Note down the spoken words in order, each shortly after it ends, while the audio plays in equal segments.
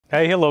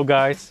Hey, hello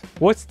guys.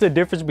 What's the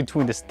difference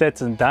between the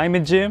Stetson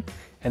Diamond Gem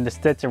and the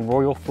Stetson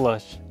Royal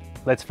Flush?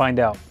 Let's find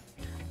out.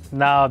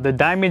 Now, the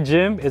Diamond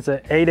Gem is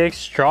an 8X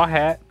straw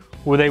hat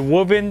with a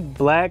woven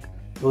black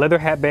leather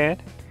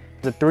hatband,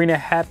 the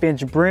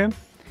 3.5-inch brim,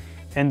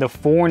 and the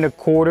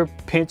 4.25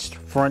 pinched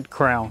front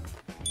crown.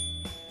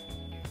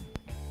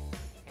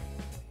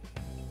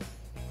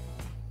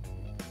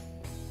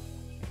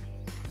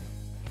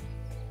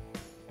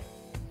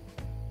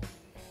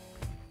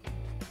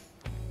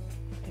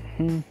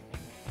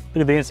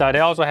 Look at the inside. It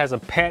also has a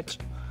patch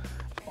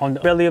on the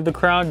belly of the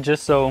crown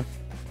just so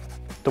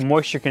the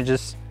moisture can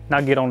just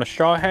not get on the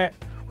straw hat,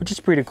 which is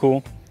pretty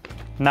cool.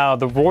 Now,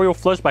 the Royal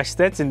Flush by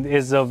Stetson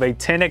is of a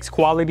 10X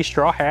quality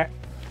straw hat.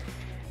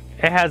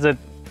 It has a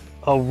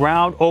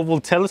round oval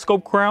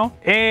telescope crown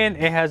and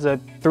it has a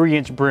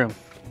 3-inch brim.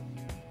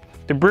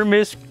 The brim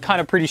is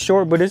kind of pretty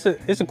short, but it's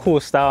a cool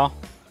style.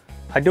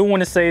 I do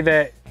want to say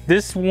that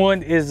this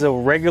one is a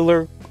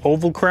regular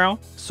oval crown,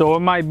 so it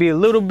might be a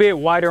little bit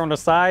wider on the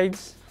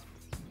sides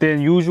than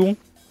usual,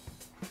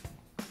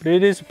 but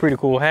it is a pretty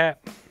cool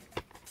hat.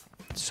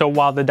 So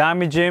while the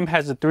Diamond Gem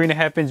has a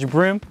 3.5-inch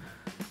brim,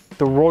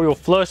 the Royal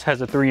Flush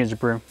has a 3-inch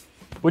brim,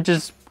 which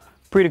is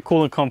pretty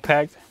cool and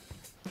compact.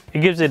 It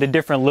gives it a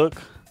different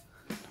look.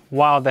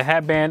 While the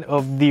hatband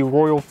of the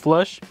Royal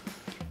Flush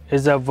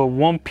is of a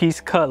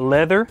one-piece cut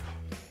leather,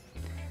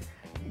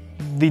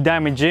 the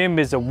Diamond Gem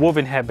is a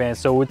woven hatband,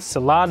 so it's a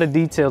lot of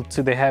detail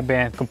to the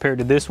hatband compared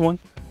to this one.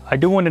 I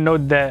do want to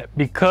note that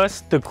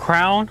because the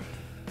crown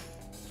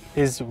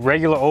is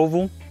regular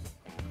oval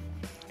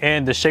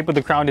and the shape of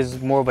the crown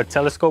is more of a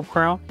telescope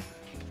crown,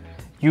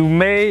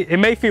 it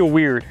may feel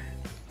weird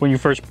when you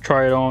first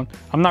try it on.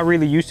 I'm not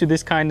really used to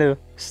this kind of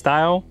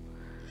style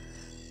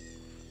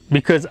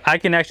because I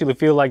can actually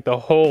feel like the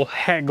whole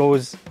hat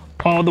goes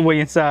all the way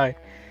inside,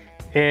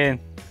 and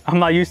I'm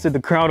not used to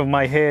the crown of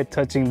my head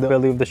touching the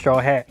belly of the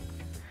straw hat.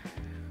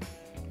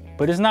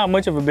 But it's not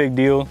much of a big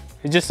deal.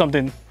 It's just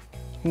something,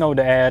 you know,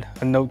 to add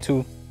a note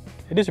to.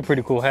 It is a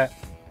pretty cool hat.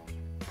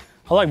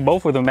 I like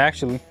both of them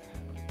actually.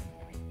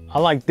 I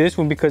like this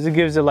one because it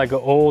gives it like an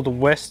old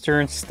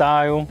Western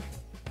style.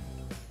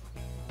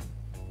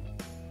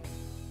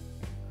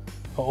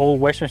 An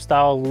old Western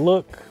style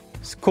look.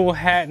 It's a cool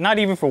hat, not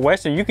even for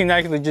Western. You can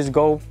actually just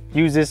go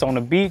use this on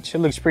the beach. It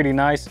looks pretty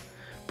nice.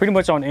 Pretty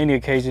much on any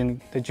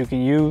occasion that you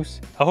can use.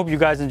 I hope you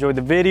guys enjoyed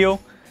the video.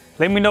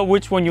 Let me know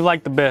which one you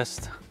like the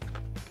best,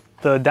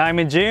 the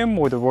Diamond Gem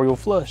or the Royal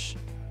Flush.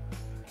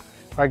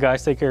 All right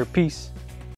guys, take care, peace.